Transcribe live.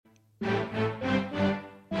Happy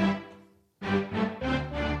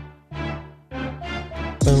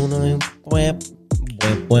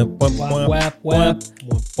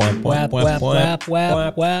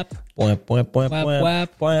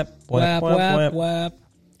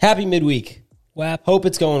midweek. Hope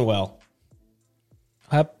it's going well.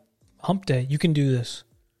 Hump day. You can do this.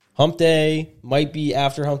 Hump day might be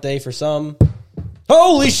after hump day for some.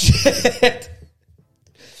 Holy shit!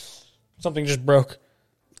 Something just broke.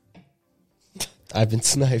 I've been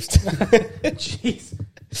sniped. Jeez.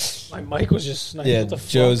 My mic was just sniped. Yeah, What the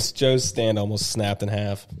fuck? Joe's stand almost snapped in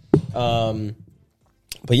half. But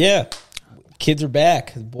yeah, kids are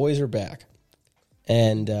back. The boys are back.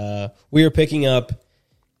 And we are picking up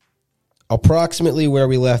approximately where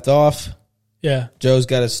we left off. Yeah. Joe's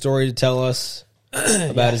got a story to tell us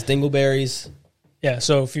about his dingleberries. Yeah,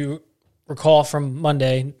 so if you recall from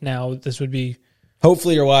Monday, now this would be...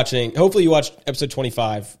 Hopefully you watched episode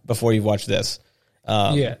 25 before you've watched this.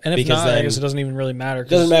 yeah, and if not, I guess it doesn't even really matter. It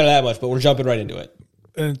doesn't matter that much, but we're jumping right into it.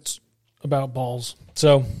 It's about balls.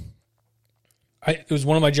 So, it was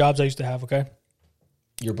one of my jobs I used to have, okay?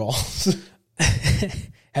 Your balls.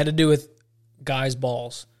 Had to do with guys'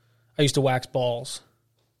 balls. I used to wax balls.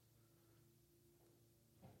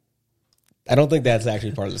 I don't think that's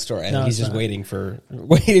actually part of the story. I think he's just not. waiting for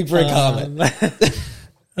a comment.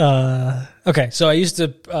 Okay, so I used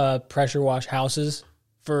to pressure wash houses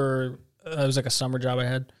for... it was like a summer job I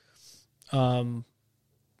had.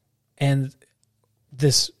 And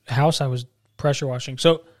this house I was pressure washing.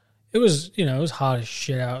 So it was, it was hot as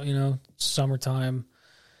shit out, summertime.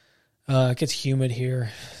 It gets humid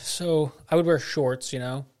here. So I would wear shorts,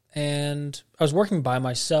 and I was working by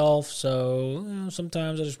myself. So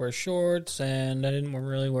sometimes I just wear shorts and I didn't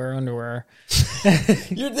really wear underwear.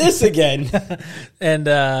 You're this again. And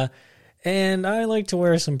I like to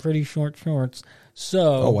wear some pretty short shorts.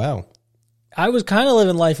 So Oh, wow. I was kind of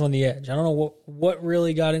living life on the edge. I don't know what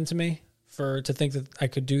really got into me to think that I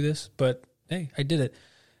could do this, but hey, I did it.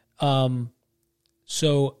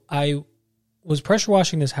 So I was pressure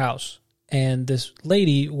washing this house, and this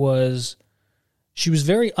lady she was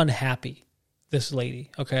very unhappy, this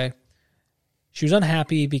lady, okay? She was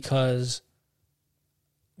unhappy because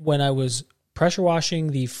when I was pressure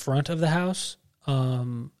washing the front of the house,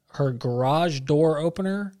 her garage door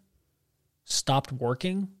opener stopped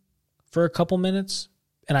working for a couple minutes,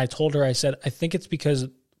 and I told her, I said, I think it's because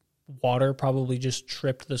water probably just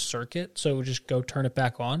tripped the circuit, so it would just go turn it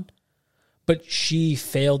back on. But she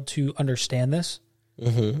failed to understand this,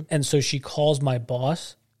 and so she calls my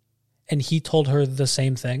boss, and he told her the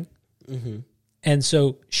same thing. And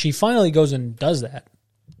so she finally goes and does that,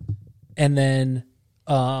 and then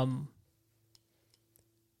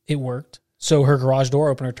it worked. So her garage door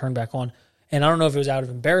opener turned back on. And I don't know if it was out of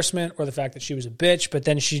embarrassment or the fact that she was a bitch, but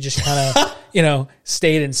then she just kind of,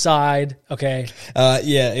 stayed inside. Okay.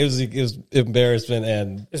 Yeah, it was embarrassment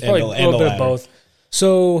and It's probably a little bit of both.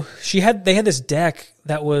 So they had this deck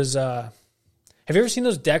that was, have you ever seen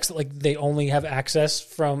those decks that they only have access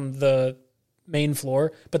from the main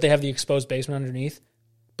floor, but they have the exposed basement underneath,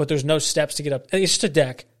 but there's no steps to get up. It's just a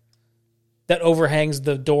deck that overhangs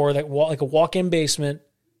the door, like a walk-in basement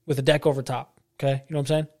with a deck over top. Okay, you know what I'm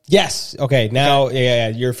saying? Yes. Okay. Now, yeah.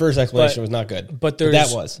 Your first explanation was not good. But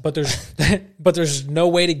there's no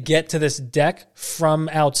way to get to this deck from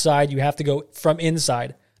outside. You have to go from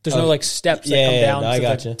inside. There's no steps that come down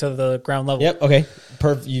to the ground level. Yep. Okay.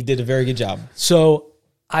 You did a very good job. So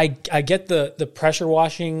I get the pressure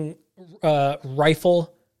washing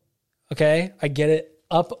rifle. Okay, I get it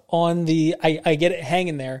up on I get it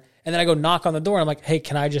hanging there, and then I go knock on the door. And I'm like, hey,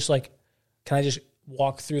 can I just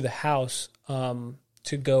walk through the house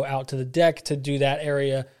to go out to the deck to do that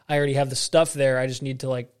area? I already have the stuff there. I just need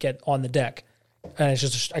to get on the deck, and it's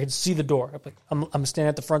just I can see the door. I'm standing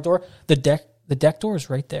at the front door. The deck door is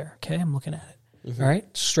right there. Okay, I'm looking at it. All right,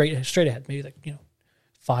 straight ahead, maybe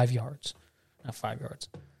 5 yards, not 5 yards.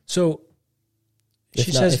 So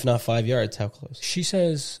she says, if not 5 yards, how close? She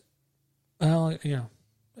says, well,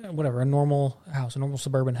 whatever, a normal house, a normal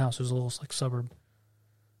suburban house. It was a little suburb.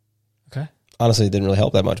 Okay. Honestly, it didn't really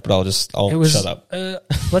help that much, but I'll shut up.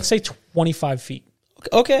 Let's say 25 feet.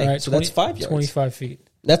 Okay, right, so that's 5 yards. 25 feet.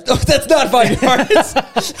 That's not 5 yards.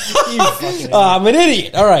 I'm an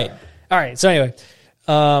idiot. All right. So anyway,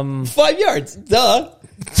 5 yards. Duh.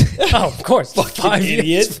 Oh, of course. Fucking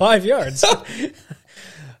idiot. 5 yards.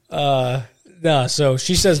 No. So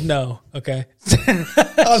she says no. Okay.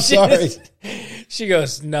 I'm sorry. She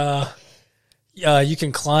goes, nah. You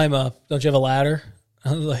can climb up. Don't you have a ladder?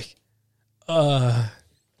 I was like,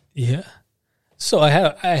 yeah. So I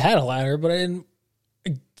had a ladder, but I didn't.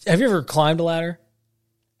 Have you ever climbed a ladder?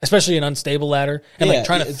 especially an unstable ladder, and Yeah, like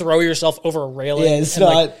trying to throw yourself over a railing. Yeah, it's and,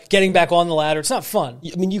 not- like, getting back on the ladder. It's not fun.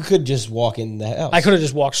 I mean, you could just walk in the house. I could have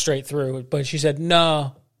just walked straight through it, but she said,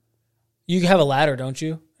 "No, you have a ladder, don't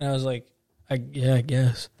you?" And I was like, "Yeah, I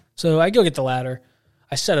guess." So I go get the ladder.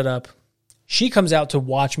 I set it up. She comes out to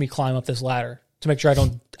watch me climb up this ladder to make sure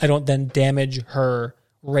I don't then damage her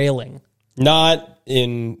railing. Not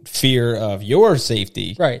in fear of your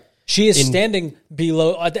safety. Right. She is standing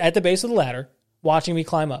below at the base of the ladder, watching me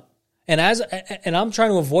climb up. And I'm trying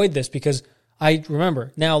to avoid this because I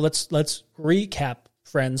remember. Now let's recap,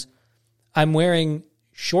 friends. I'm wearing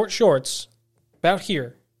short shorts about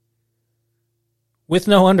here with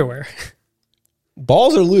no underwear.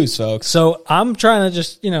 Balls are loose, folks. So I'm trying to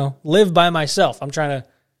just, live by myself. I'm trying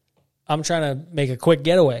to make a quick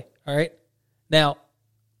getaway. All right. Now,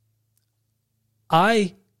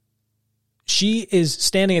 she is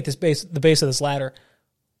standing at the base of this ladder,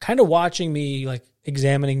 kind of watching me, like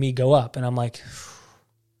examining me go up. And I'm like,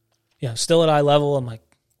 still at eye level. I'm like,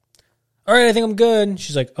 all right, I think I'm good. And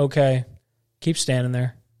she's like, okay, keep standing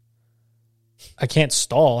there. I can't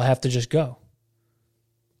stall. I have to just go.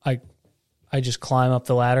 I just climb up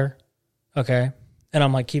the ladder. Okay. And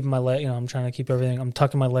I'm like keeping my leg, I'm trying to keep everything. I'm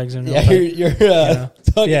tucking my legs in. Yeah, you're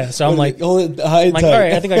yeah. So I'm like, hold it high and all tight.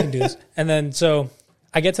 right, I think I can do this. And then so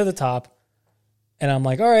I get to the top and I'm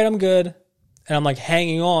like, all right, I'm good. And I'm like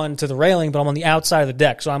hanging on to the railing, but I'm on the outside of the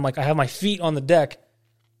deck. So I'm like, I have my feet on the deck,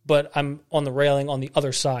 but I'm on the railing on the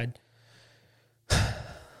other side.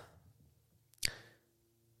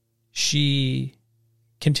 She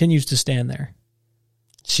continues to stand there.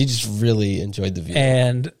 She just really enjoyed the view.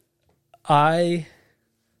 And I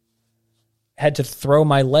had to throw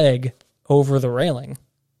my leg over the railing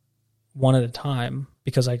one at a time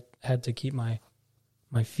because I had to keep my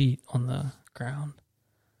feet on the ground.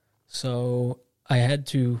 So I had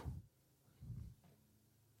to,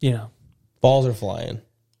 Balls are flying.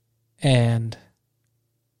 and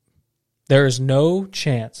there is no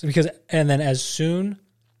chance and then as soon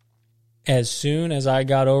as I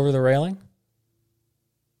got over the railing,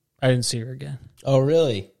 I didn't see her again. Oh,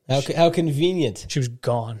 really? How convenient. She was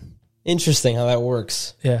gone. Interesting how that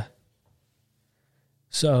works. Yeah.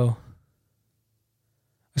 So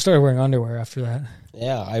I started wearing underwear after that.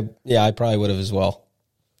 Yeah, I probably would have as well.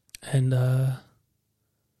 And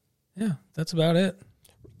that's about it.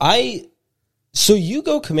 So you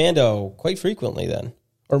go commando quite frequently then?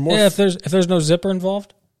 Or more? Yeah, if there's no zipper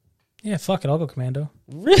involved, yeah, fuck it, I'll go commando.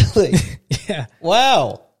 Really? Yeah.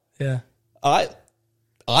 Wow. Yeah.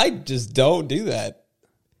 I just don't do that.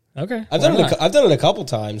 Okay. I've done it a couple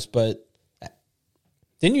times, but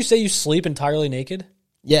Didn't you say you sleep entirely naked?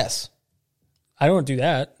 yes. I don't do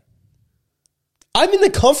that. I'm in the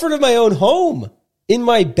comfort of my own home, in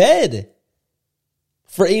my bed,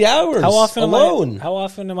 for 8 hours How often alone. how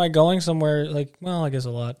often am I going somewhere I guess a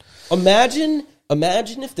lot. Imagine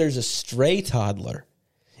if there's a stray toddler,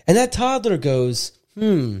 and that toddler goes,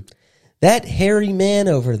 that hairy man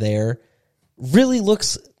over there really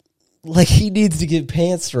looks like he needs to get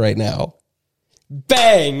pants right now.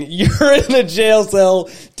 Bang! You're in a jail cell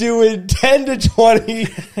doing 10 to 20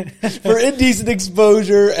 for indecent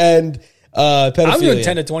exposure and pedophilia. I'm doing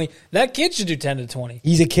 10 to 20. That kid should do 10 to 20.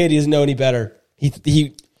 He's a kid. He doesn't know any better.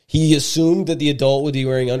 He assumed that the adult would be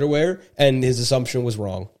wearing underwear, and his assumption was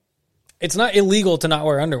wrong. It's not illegal to not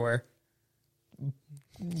wear underwear.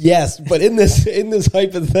 Yes, but in this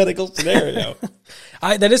hypothetical scenario,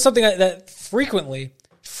 That is something that frequently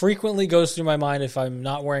goes through my mind if I'm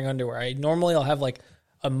not wearing underwear. I'll have like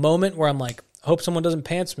a moment where I'm like, hope someone doesn't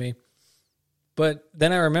pants me. But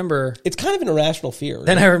then I remember it's kind of an irrational fear. Right?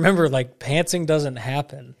 Then I remember like pantsing doesn't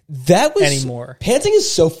happen anymore. Pantsing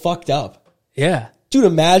is so fucked up. Yeah. Dude,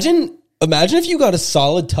 imagine if you got a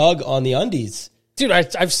solid tug on the undies. Dude,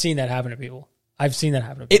 I've seen that happen to people. I'm saying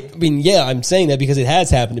that because it has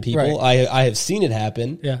happened to people. Right. I have seen it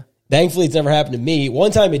happen. Yeah. Thankfully, it's never happened to me.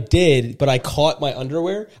 One time it did, but I caught my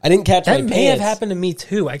underwear. I didn't catch my That pants. may have happened to me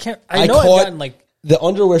too. I caught I've gotten like the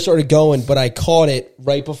underwear started going, but I caught it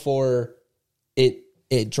right before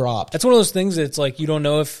it dropped. that's one of those things that's like you don't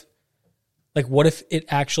know if like what if it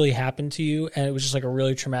actually happened to you and it was just like a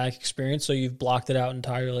really traumatic experience, so you've blocked it out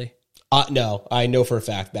entirely. No, I know for a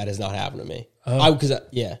fact that has not happened to me. Oh.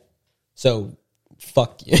 So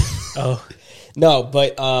fuck you. Oh. No,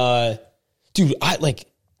 but dude, I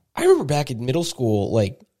remember back in middle school,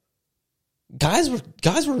 like guys were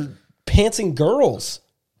pantsing girls.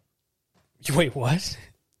 Wait, what?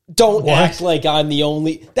 Don't What? act like I'm the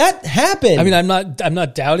only. That happened. I mean, I'm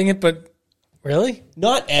not doubting it, but really?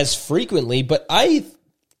 Not as frequently, but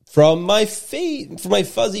from my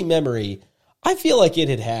fuzzy memory, I feel like it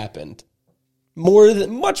had happened.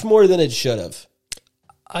 much more than it should have.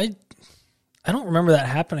 I don't remember that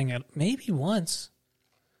happening maybe once.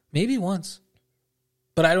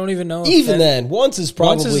 But I don't even know. Even then, once is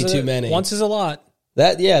probably too many. Once is a lot.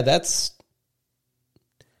 That's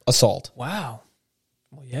assault. Wow.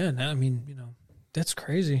 Well, yeah, I mean, that's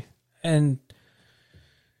crazy. And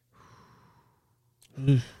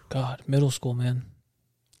God, middle school, man.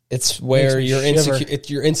 It's where Makes me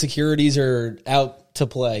your insecurities are out to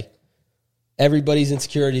play. Everybody's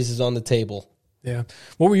insecurities is on the table. Yeah.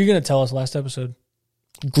 What were you going to tell us last episode?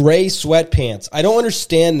 Gray sweatpants. I don't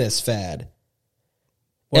understand this fad.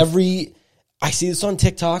 I see this on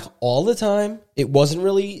TikTok all the time. It wasn't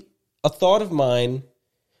really a thought of mine,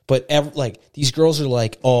 but these girls are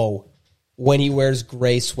like, oh, when he wears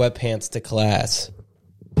gray sweatpants to class.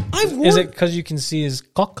 Is it because you can see his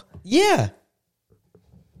cock? Yeah.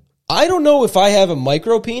 I don't know if I have a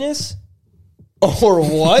micro penis or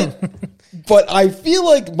what, but I feel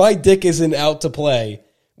like my dick isn't out to play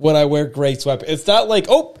when I wear gray sweatpants. It's not like,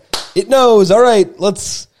 oh, it knows. All right,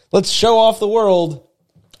 let's show off the world.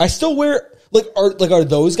 I still wear are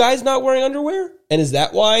those guys not wearing underwear? And is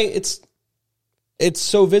that why it's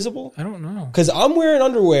so visible? I don't know. Because I'm wearing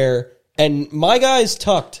underwear and my guy's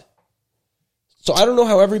tucked. So I don't know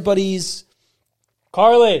how everybody's.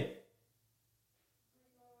 Carly,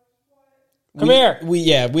 come here.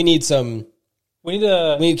 We need some.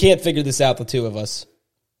 We can't figure this out, the two of us.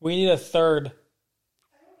 We need a third.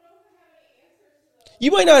 You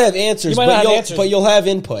might not have answers, but you'll have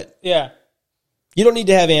input. Yeah. You don't need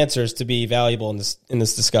to have answers to be valuable in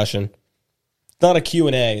this discussion. It's not a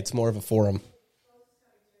Q&A, it's more of a forum.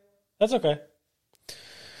 That's okay.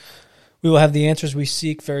 We will have the answers we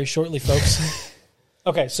seek very shortly, folks.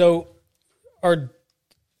 Okay, so are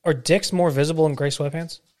dicks more visible in gray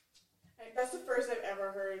sweatpants? That's the first I've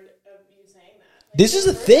ever heard of you saying that. This is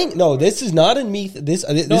a thing. No, this is not in me.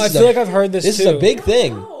 I feel like I've heard this too. This is a big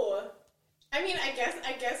thing. No. I mean, I guess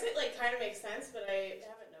it kind of makes sense, but I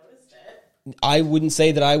haven't noticed it. I wouldn't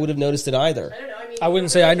say that I would have noticed it either. I don't know. I mean, I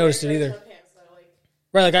wouldn't say I noticed it either.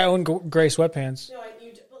 Right, like I own gray sweatpants. No,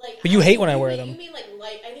 but you hate when I wear them. You mean like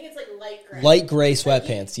light? I think it's like light gray. Light gray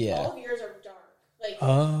sweatpants, yeah. All of yours are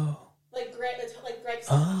dark. Like gray. It's like gray.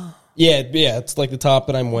 Yeah, it's like the top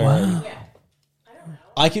that I'm wearing. Wow. Yeah. I don't know.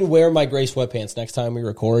 I can wear my gray sweatpants next time we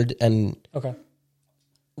record, and okay,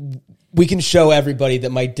 we can show everybody that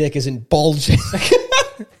my dick isn't bulging.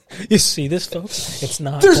 You see this, folks? It's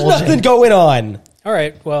not. There's bulging. nothing going on. All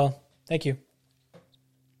right. Well, thank you.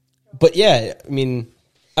 But yeah, I mean,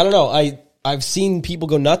 I don't know. I've seen people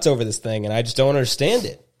go nuts over this thing, and I just don't understand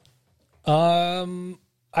it.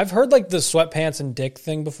 I've heard like the sweatpants and dick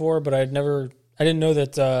thing before, but I didn't know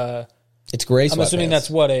that. It's gray sweatpants. I'm assuming that's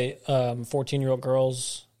what a 14-year-old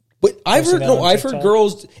girls. But I've heard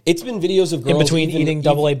girls. It's been videos of girls in between eating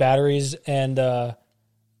AA batteries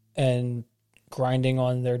and grinding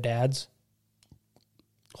on their dads.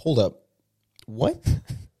 Hold up, what?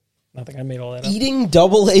 Nothing. I made all that up. Eating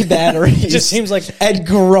AA batteries. It just seems like and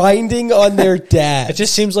grinding on their dads. It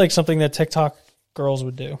just seems like something that TikTok girls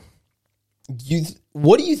would do.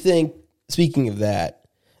 What do you think? Speaking of that,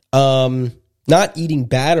 not eating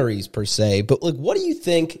batteries per se, but like, what do you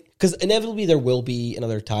think? Because inevitably there will be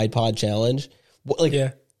another Tide Pod challenge.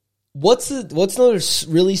 What's another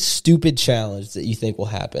really stupid challenge that you think will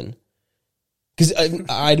happen? Because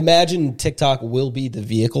I'd imagine TikTok will be the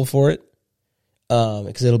vehicle for it.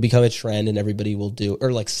 Because it'll become a trend and everybody will do,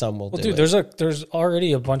 or like some will do. Dude, there's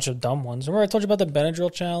already a bunch of dumb ones. Remember I told you about the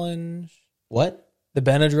Benadryl challenge? What? The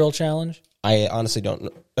Benadryl challenge? I honestly don't know.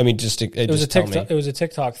 I mean, it was a TikTok. It was a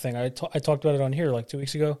TikTok thing. I talked about it on here like 2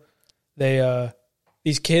 weeks ago. They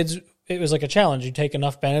these kids. It was like a challenge. You take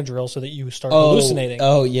enough Benadryl so that you start hallucinating.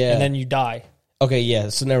 Oh yeah, and then you die. Okay, yeah.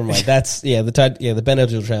 So never mind. That's the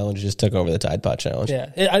Benadryl challenge just took over the Tide Pod challenge.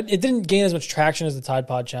 Yeah, it didn't gain as much traction as the Tide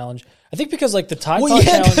Pod challenge. I think because like the Tide Pod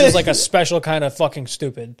challenge is like a special kind of fucking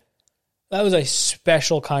stupid. That was a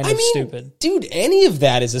special kind of stupid. Dude, any of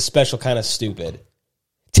that is a special kind of stupid.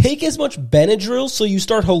 Take as much Benadryl so you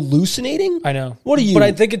start hallucinating? I know. What are you? But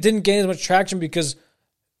I think it didn't gain as much traction because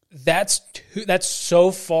that's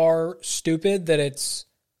so far stupid that it's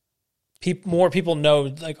more people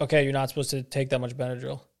know, like, okay, you're not supposed to take that much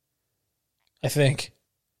Benadryl. I think.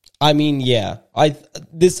 I mean, yeah. I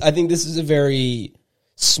think this is a very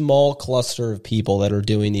small cluster of people that are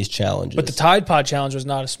doing these challenges. But the Tide Pod challenge was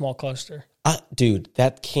not a small cluster. Dude,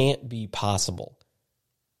 that can't be possible.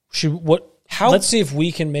 Let's see if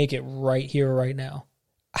we can make it right here, right now.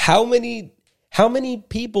 How many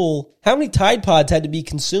Tide Pods had to be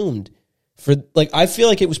consumed for? Like, I feel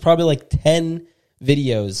like it was probably like 10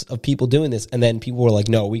 videos of people doing this, and then people were like,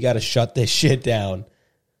 "No, we got to shut this shit down."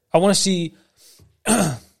 I want to see.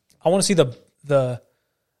 I want to see the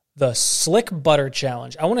slick butter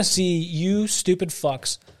challenge. I want to see you stupid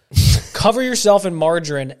fucks cover yourself in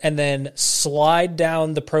margarine and then slide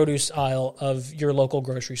down the produce aisle of your local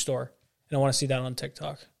grocery store. And I want to see that on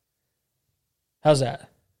TikTok. How's that?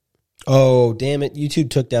 Oh, damn it! YouTube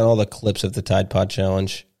took down all the clips of the Tide Pod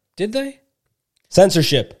challenge. Did they?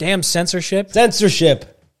 Censorship. Damn censorship.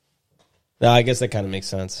 Censorship. No, I guess that kind of makes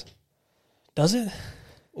sense. Does it?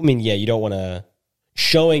 I mean, yeah, you don't want to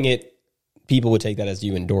showing it. People would take that as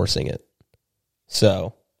you endorsing it.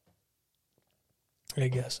 So, I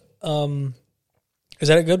guess. Is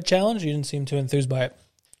that a good challenge? You didn't seem too enthused by it.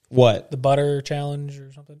 what? The butter challenge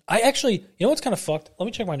or something. I actually, you know what's kind of fucked? Let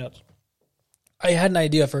me check my notes. I had an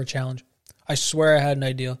idea for a challenge. I swear I had an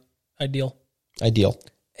idea. Ideal.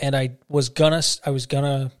 And I was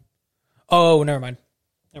gonna. Oh, never mind.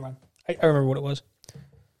 I remember what it was.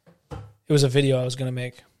 It was a video I was gonna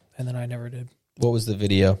make, and then I never did. What was the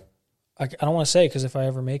video? I don't want to say because if I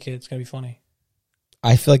ever make it, it's gonna be funny.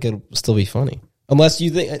 I feel like it'll still be funny. Unless you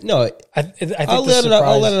think... No, I think I'll let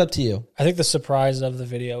it up to you. I think the surprise of the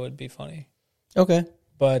video would be funny. Okay.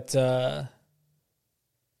 But,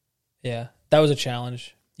 yeah, that was a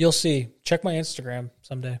challenge. You'll see. Check my Instagram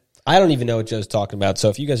someday. I don't even know what Joe's talking about, so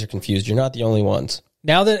if you guys are confused, you're not the only ones.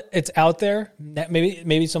 Now that it's out there,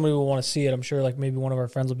 maybe somebody will want to see it. I'm sure like maybe one of our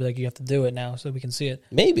friends will be like, you have to do it now so we can see it.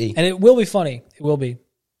 Maybe. And it will be funny. It will be.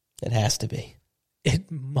 It has to be.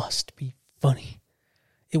 It must be funny.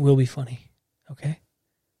 It will be funny. Okay?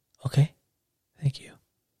 Okay? Thank you.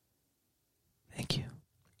 Thank you.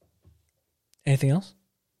 Anything else?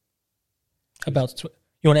 You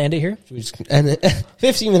want to end it here? Should we just end it?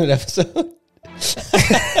 15-minute episode.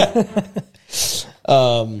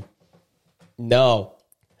 No.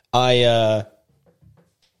 I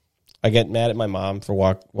get mad at my mom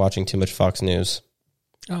for watching too much Fox News.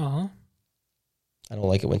 Oh. I don't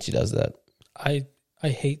like it when she does that. I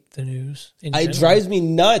hate the news. It drives me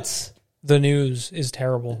nuts. The news is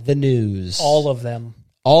terrible. The news. All of them.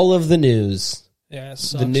 All of the news. Yeah, it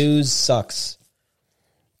sucks. The news sucks.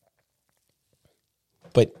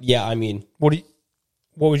 But yeah, I mean, What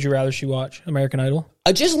would you rather she watch? American Idol?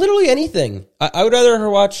 just literally anything. I would rather her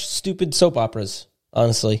watch stupid soap operas,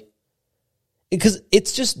 honestly, because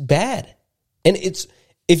it's just bad. And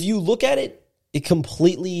if you look at it, it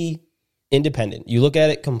completely independent. You look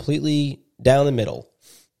at it completely down the middle.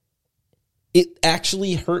 It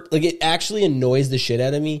actually it actually annoys the shit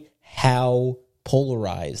out of me how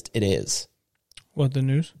polarized it is. What, the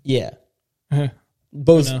news? Yeah. Uh-huh.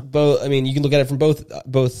 Both. I mean, you can look at it from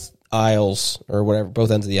both aisles or whatever,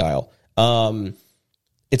 both ends of the aisle.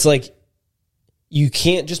 It's like you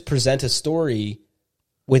can't just present a story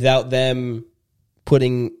without them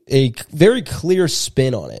putting a very clear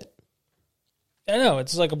spin on it. I know,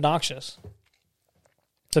 it's like obnoxious.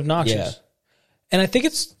 It's obnoxious. Yeah. And I think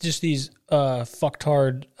it's just these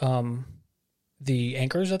fucktard the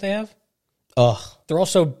anchors that they have. Ugh. They're all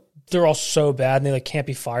so bad and they like can't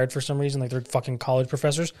be fired for some reason. Like they're fucking college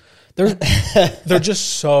professors. They're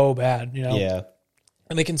just so bad, you know? Yeah.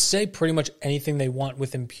 And they can say pretty much anything they want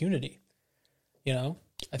with impunity. You know?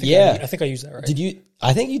 I think I used that right. Did you?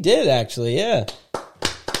 I think you did actually. Yeah.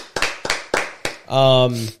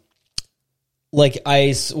 Like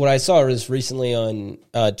what I saw was recently on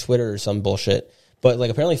Twitter or some bullshit, but like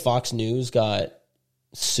apparently Fox News got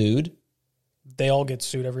sued. They all get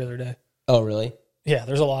sued every other day. Oh, really? Yeah,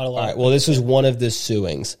 there's a lot. All right. Well, this was one of the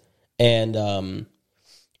suings, and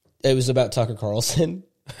it was about Tucker Carlson.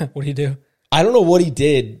 What did he do? I don't know what he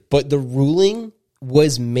did, but the ruling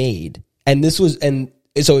was made, and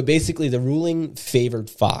so basically the ruling favored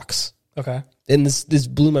Fox. Okay. And this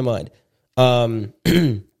blew my mind.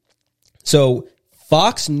 So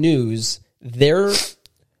Fox News,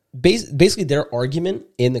 basically their argument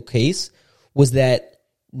in the case was that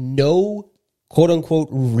no quote unquote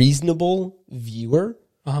reasonable viewer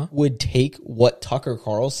would take what Tucker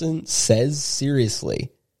Carlson says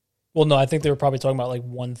seriously. Well, no, I think they were probably talking about like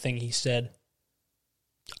one thing he said.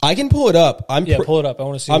 I can pull it up. Pull it up. I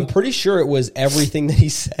want to see. I'm pretty sure it was everything that he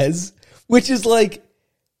says, which is like,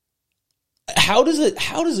 how does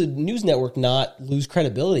a news network not lose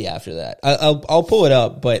credibility after that? I'll pull it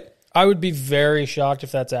up, but I would be very shocked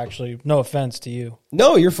if that's actually, no offense to you.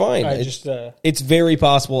 No, you're fine. It's very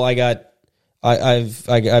possible I've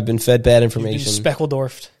been fed bad information.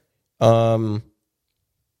 Speckledorfed. Let's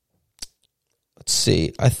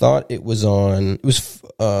see. I thought it was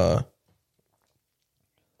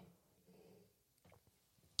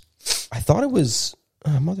I thought it was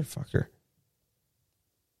motherfucker.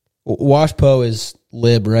 WashPo is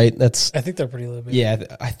lib, right? That's I think they're pretty lib.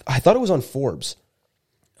 yeah. I thought it was on Forbes.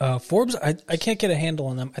 Forbes, I can't get a handle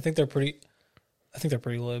on them. I think they're pretty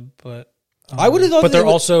lib, but I would have thought, but that they're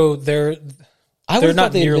also they're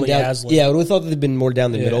not nearly as lib. Yeah, I would have thought they'd been more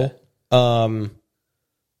down the middle.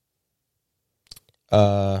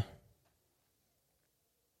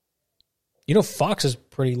 Fox is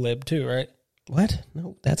pretty lib too, right? What?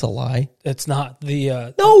 No, that's a lie. It's not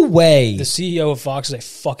the No way. the CEO of Fox is a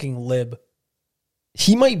fucking lib.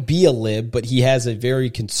 He might be a lib, but he has a very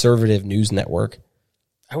conservative news network.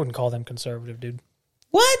 I wouldn't call them conservative, dude.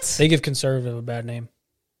 What? They give conservative a bad name.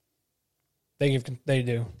 They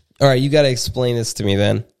do. All right, you got to explain this to me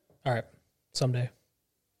then. All right, someday.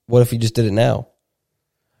 What if you just did it now?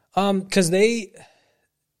 Because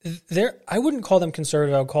they're I wouldn't call them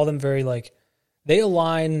conservative. I would call them very like they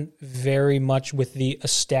align very much with the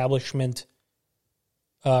establishment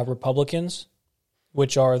Republicans,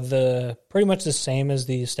 which are pretty much the same as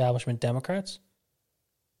the establishment Democrats.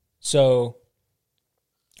 So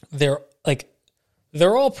they're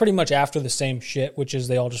all pretty much after the same shit, which is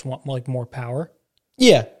they all just want like more power.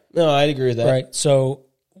 Yeah. No, I'd agree with that. Right. So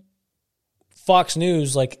Fox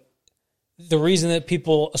News, like the reason that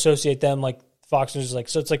people associate them like Fox News is like,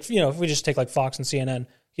 so it's like, if we just take like Fox and CNN,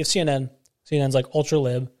 you have CNN's like ultra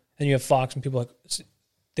lib, and you have Fox and people like,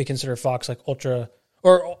 they consider Fox like ultra,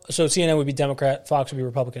 so CNN would be Democrat, Fox would be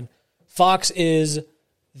Republican. Fox is,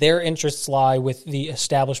 their interests lie with the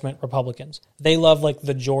establishment Republicans. They love like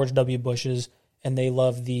the George W. Bushes and they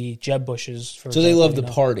love the Jeb Bushes. So they love the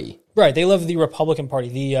party. Right. They love the Republican Party,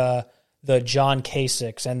 the John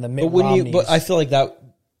Kasich and the Mitt Romneys. But I feel like that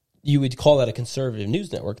you would call that a conservative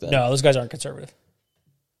news network then. No, those guys aren't conservative.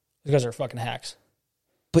 Those guys are fucking hacks.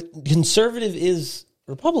 But conservative is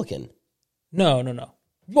Republican. No.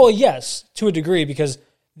 Well, yes, to a degree, because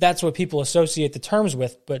that's what people associate the terms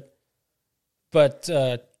with, but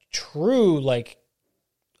true, like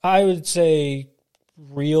I would say a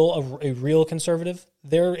real conservative,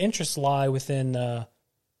 their interests lie within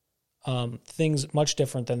things much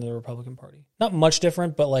different than the Republican Party. Not much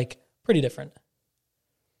different, but like pretty different.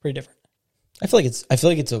 Pretty different. I feel like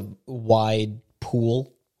it's a wide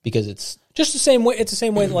pool because it's just the same way. It's the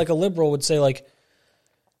same way that like a liberal would say, like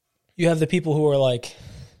you have the people who are like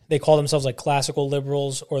they call themselves like classical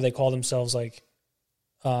liberals, or they call themselves like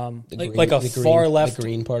far left, the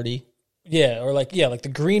Green Party. Yeah, or like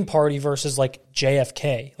the Green Party versus like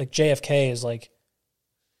JFK. Like JFK is like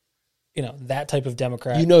that type of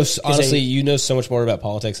Democrat. Honestly, you know so much more about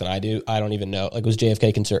politics than I do. I don't even know. Like, was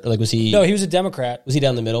JFK conservative? Like, was he? No, he was a Democrat. Was he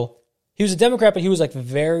down the middle? He was a Democrat, but he was like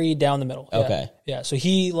very down the middle. Okay. Yeah. So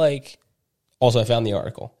he like. Also, I found the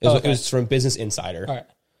article. It was from Business Insider. All right.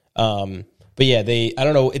 But yeah, I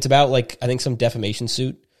don't know. It's about like I think some defamation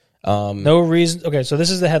suit. No reason. Okay, so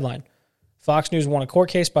this is the headline: Fox News won a court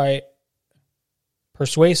case by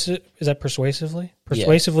persuasively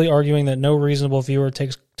arguing that no reasonable viewer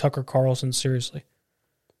takes Tucker Carlson seriously.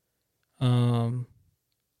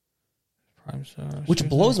 Which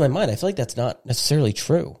blows my mind. I feel like that's not necessarily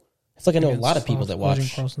true. I feel like I know a lot of people that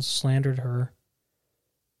watch. Carlson slandered her.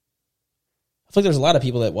 I feel like there's a lot of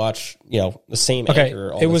people that watch, the same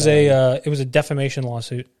anchor all it was the time. It was a defamation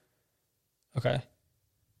lawsuit. Okay.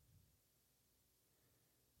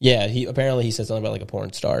 Yeah, he said something about like a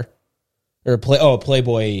porn star or a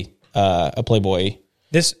Playboy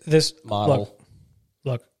This model.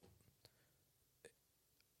 Look.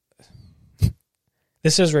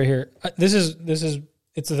 This is right here. This is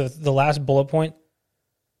it's the last bullet point.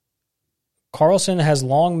 Carlson has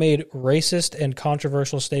long made racist and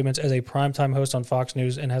controversial statements as a primetime host on Fox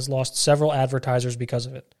News and has lost several advertisers because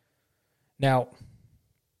of it. Now,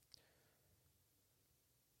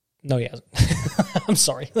 no, he hasn't. I'm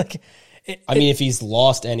sorry. If he's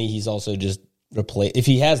lost any, he's also just replaced. If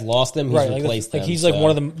he has lost them, he's replaced them. He's like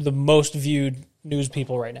one of the most viewed news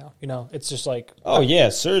people right now. It's just like. Oh yeah,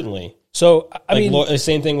 certainly. So I mean,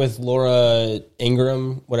 same thing with Laura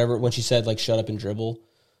Ingraham, whatever, when she said like "shut up and dribble"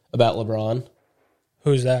 about LeBron.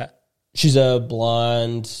 Who's that? She's a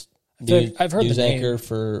blonde I've heard news the anchor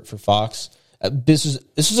for Fox. This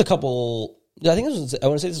was a couple. I think I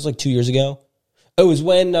want to say this was like 2 years ago. Oh, it was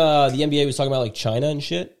when the NBA was talking about like China and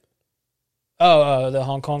shit. Oh, the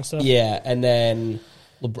Hong Kong stuff. Yeah, and then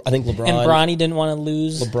I think LeBron and Bronny didn't want to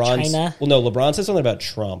lose China. Well, no, LeBron said something about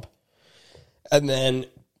Trump, and then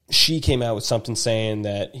she came out with something saying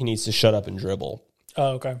that he needs to shut up and dribble. Oh,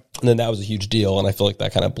 okay. And then that was a huge deal, and I feel like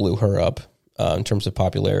that kind of blew her up in terms of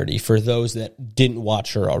popularity for those that didn't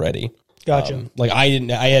watch her already. Gotcha.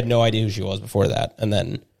 I had no idea who she was before that, and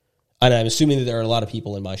I'm assuming that there are a lot of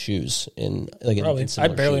people in my shoes. Probably. I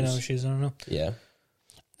barely know who she is. I don't know. Yeah.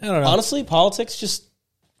 I don't know. Honestly, politics just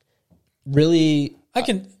really.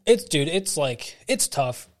 It's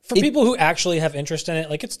tough for people who actually have interest in it.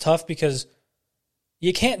 Like, it's tough because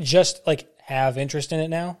you can't just like have interest in it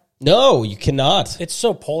now. No, you cannot. It's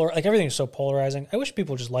so polar. Like, everything is so polarizing. I wish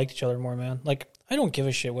people just liked each other more, man. Like, I don't give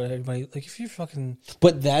a shit what everybody, like, if you're fucking.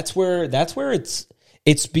 But that's where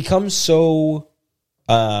it's become so.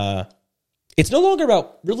 It's no longer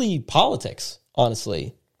about really politics.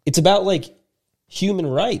 Honestly, it's about like human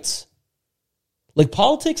rights. Like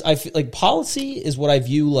politics, I feel like policy is what I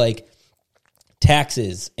view like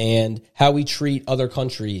taxes and how we treat other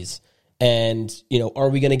countries. And, are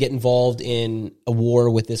we going to get involved in a war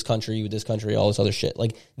with this country, all this other shit?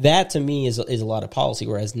 Like that to me is a lot of policy.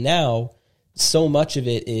 Whereas now, so much of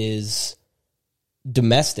it is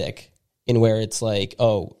domestic, in where it's like,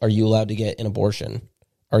 oh, are you allowed to get an abortion?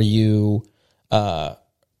 Are you a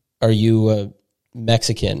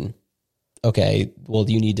Mexican? Okay, well,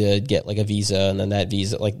 you need to get like a visa, and then that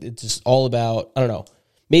visa, like it's just all about, I don't know.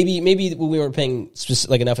 Maybe we weren't paying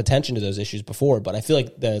enough attention to those issues before, but I feel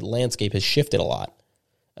like the landscape has shifted a lot.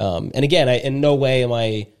 And again, in no way am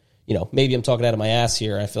I, maybe I'm talking out of my ass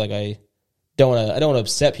here. I feel like I don't want to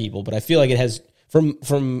upset people, but I feel like it has,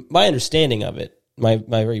 from my understanding of it, my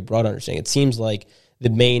very broad understanding, it seems like the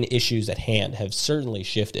main issues at hand have certainly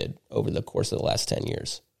shifted over the course of the last 10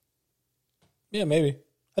 years. Yeah, maybe.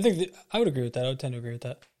 I think I would agree with that. I would tend to agree with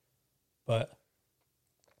that. But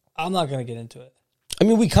I'm not going to get into it. I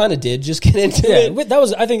mean, we kind of did just get into it.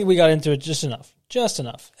 I think we got into it just enough.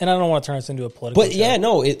 And I don't want to turn this into a political show. Yeah,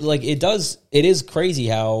 no, it is crazy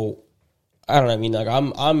how, I don't know, I mean, like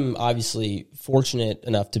I'm obviously fortunate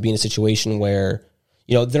enough to be in a situation where,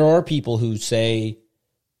 there are people who say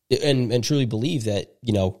and truly believe that,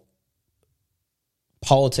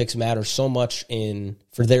 politics matter so much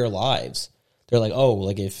for their lives. They're like, oh,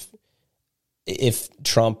 like if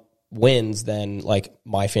Trump wins, then like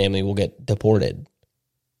my family will get deported.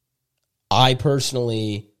 I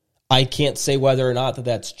can't say whether or not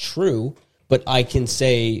that's true, but I can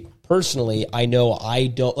say personally, I know I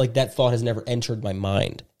don't, like, that thought has never entered my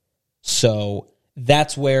mind. So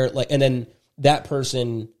that's where, like, and then that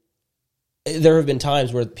person, there have been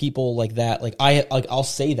times where people like that, like I'll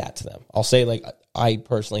say that to them. I'll say, like, I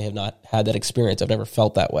personally have not had that experience. I've never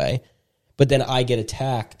felt that way. But then I get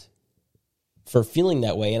attacked for feeling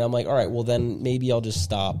that way. And I'm like, all right, well, then maybe I'll just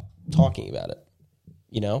stop talking about it,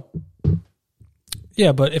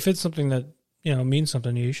 Yeah, but if it's something that, means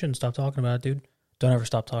something to you, you shouldn't stop talking about it, dude. Don't ever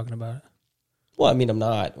stop talking about it. Well, I mean, I'm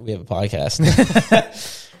not. We have a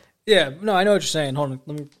podcast. Yeah, no, I know what you're saying. Hold on.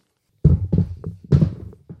 Let me.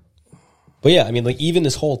 But yeah, I mean, like, even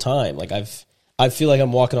this whole time, like, I feel like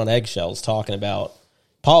I'm walking on eggshells talking about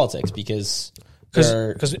politics because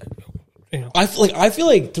I feel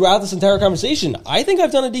like throughout this entire conversation, I think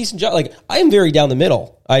I've done a decent job. Like, I am very down the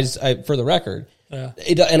middle. For the record, yeah.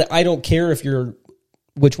 And I don't care if you're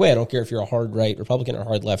which way. I don't care if you're a hard right Republican or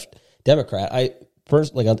hard left Democrat.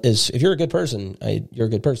 If you're a good person, you're a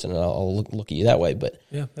good person, and I'll look at you that way. But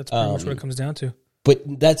yeah, that's pretty much what it comes down to.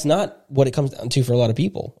 But that's not what it comes down to for a lot of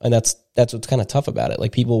people, and that's what's kind of tough about it.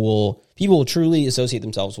 Like, people will truly associate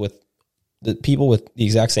themselves with the people with the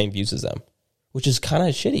exact same views as them, which is kind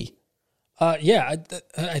of shitty. Yeah,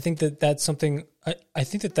 I think that's something. I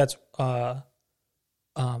think that's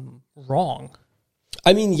wrong.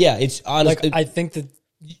 I mean, yeah, it's honest. Like, I think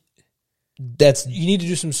that's you need to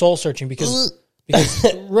do some soul searching because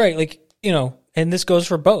right, like, and this goes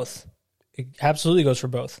for both. It absolutely goes for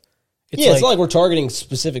both. It's not like we're targeting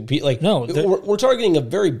specific people. Like, no, we're targeting a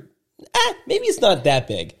very. Maybe it's not that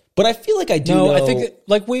big, but I feel like I do. No, I think that,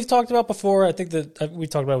 like we've talked about before. I think that we've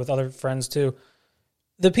talked about it with other friends too.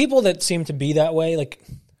 The people that seem to be that way, like,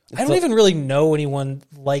 I don't even really know anyone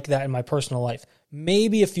like that in my personal life.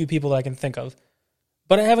 Maybe a few people that I can think of,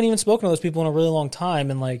 but I haven't even spoken to those people in a really long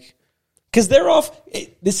time. And like, because they're off.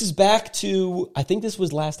 This is back to, I think this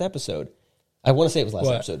was last episode. I want to say it was last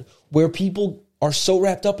episode where people are so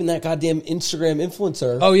wrapped up in that goddamn Instagram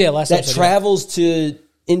influencer. Oh yeah, last episode, travels to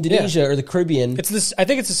Indonesia or the Caribbean. It's this. I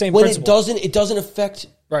think it's the same. When principle. it doesn't affect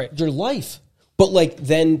your life. But like,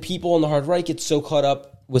 then people on the hard right get so caught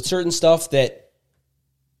up with certain stuff that,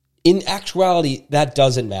 in actuality, that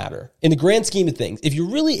doesn't matter in the grand scheme of things. If you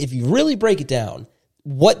really break it down,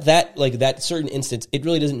 what that certain instance, it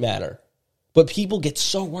really doesn't matter. But people get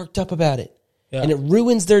so worked up about it, and it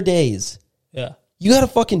ruins their days. Yeah. You gotta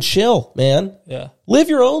fucking chill, man. Yeah. Live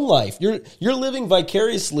your own life. You're living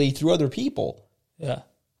vicariously through other people. Yeah.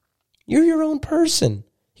 You're your own person.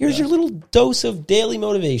 Here's your little dose of daily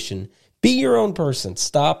motivation. Be your own person.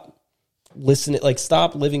 Stop listening. Like,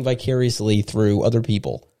 stop living vicariously through other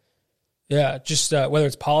people. Yeah, just whether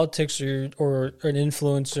it's politics or an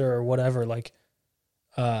influencer or whatever, like,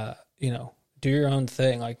 do your own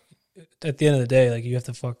thing. Like, at the end of the day, like,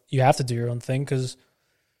 you have to do your own thing because,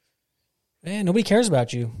 man, nobody cares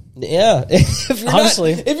about you. Yeah.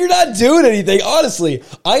 Honestly. If you're not doing anything, honestly,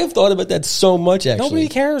 I have thought about that so much, actually. Nobody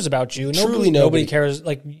cares about you. Truly Nobody cares.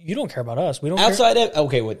 Like, you don't care about us. We don't outside care. of,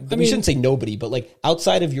 okay, we shouldn't say nobody, but like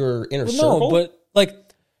outside of your inner circle. No, but like,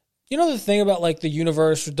 you know the thing about like the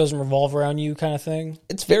universe doesn't revolve around you kind of thing?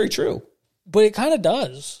 It's very true. But it kind of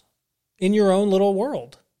does in your own little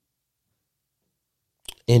world.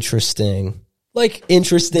 Interesting. Like,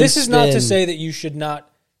 Interesting. this is not to spin. say that you should not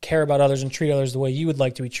care about others and treat others the way you would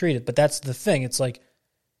like to be treated. But that's the thing. It's like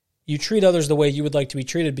you treat others the way you would like to be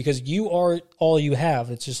treated because you are all you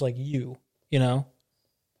have. It's just like you know,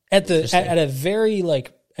 at a very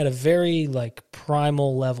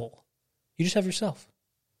primal level, you just have yourself.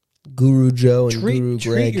 Guru Joe and Guru Greg.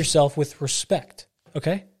 Treat yourself with respect.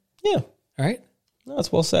 Okay. Yeah. All right. No,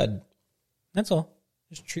 that's well said. That's all.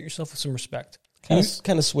 Just treat yourself with some respect.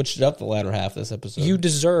 Kind of switched it up the latter half of this episode. You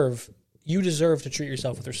deserve to treat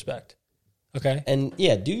yourself with respect. Okay? And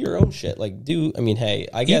yeah, do your own shit. Like, hey,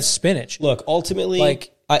 I guess Eat spinach. Look, ultimately,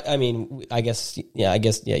 Like, eating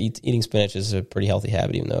spinach is a pretty healthy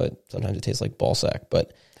habit, even though sometimes it tastes like ball sack.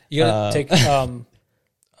 But you gotta take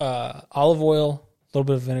olive oil, a little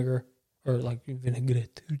bit of vinegar, or like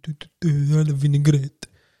vinaigrette,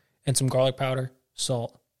 and some garlic powder,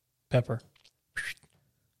 salt, pepper.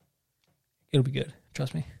 It'll be good.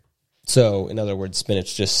 Trust me. So, in other words,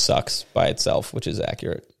 spinach just sucks by itself, which is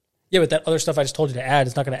accurate. Yeah, but that other stuff I just told you to add,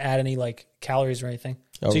 it's not going to add any like calories or anything.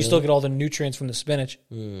 Oh, so you really? still get all the nutrients from the spinach,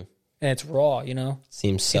 and it's raw. You know,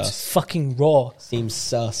 Seems sus. it's fucking raw. Seems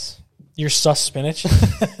sus. You're sus spinach.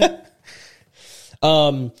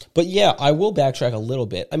 But yeah, I will backtrack a little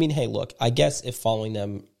bit. I mean, hey, look, I guess if following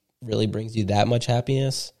them really brings you that much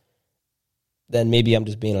happiness, then maybe I'm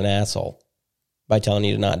just being an asshole by telling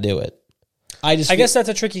you to not do it. I guess that's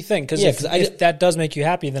a tricky thing because Yeah, if that does make you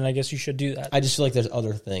happy, then I guess you should do that. I just feel like there's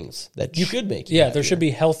other things that you should make you Yeah, happier. there should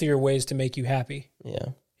be healthier ways to make you happy. Yeah.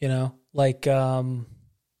 You know, like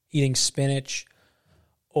eating spinach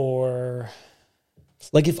or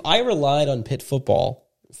Like if I relied on pit football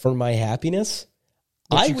for my happiness,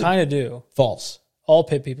 which I you would kind of do. false. All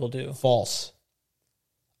pit people do. False.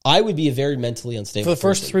 I would be a very mentally unstable For the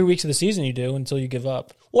first person. 3 weeks of the season, you do until you give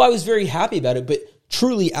up. Well, I was very happy about it, but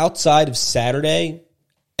truly outside of Saturday,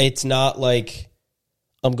 it's not like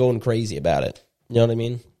I'm going crazy about it. You know what I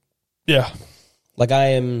mean? Yeah. Like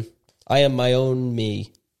I am my own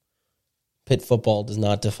me. Pit football does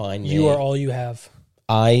not define me. You are all you have.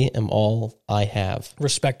 I am all I have.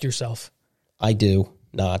 Respect yourself. I do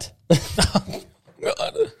not.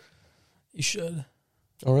 God. You should.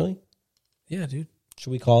 Oh, really? Yeah, dude.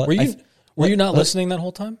 Should we call it? Were you not listening that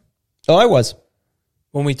whole time? Oh, I was.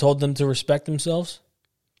 When we told them to respect themselves?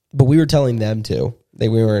 But we were telling them to. We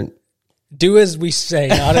weren't. Do as we say,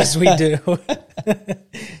 not as we do.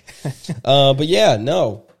 But yeah,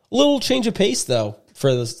 no. A little change of pace, though,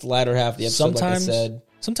 for this latter half of the episode, like I said.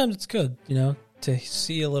 Sometimes it's good, you know, to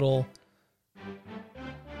see a little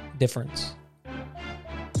difference.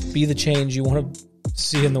 Be the change you want to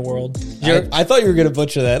see in the world. I thought you were going to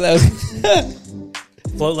butcher that. That was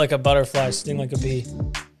Float like a butterfly, sting like a bee.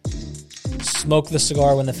 Smoke the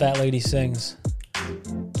cigar when the fat lady sings.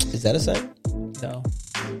 Is that a saying? No.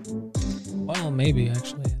 Well, maybe,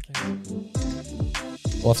 actually. I think.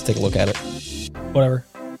 We'll have to take a look at it. Whatever.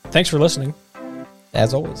 Thanks for listening.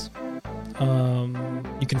 As always.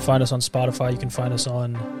 You can find us on Spotify. You can find us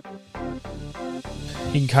on...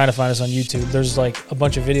 You can kind of find us on YouTube. There's like a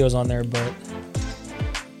bunch of videos on there, but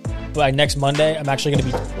by next Monday, I'm going to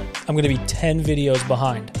be 10 videos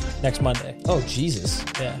behind next Monday. Oh, Jesus.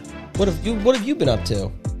 Yeah. What have you been up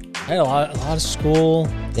to? I had a lot of school.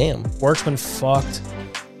 Damn. Work's been fucked.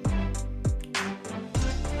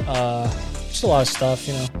 Just a lot of stuff,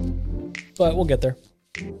 you know. But we'll get there.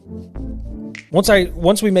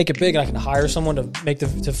 Once we make it big and I can hire someone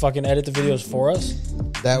to fucking edit the videos for us,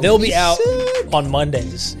 they'll be out on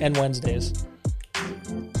Mondays and Wednesdays.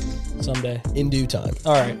 Someday. In due time.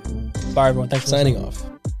 All right. Bye, everyone. Thanks for listening. Signing off.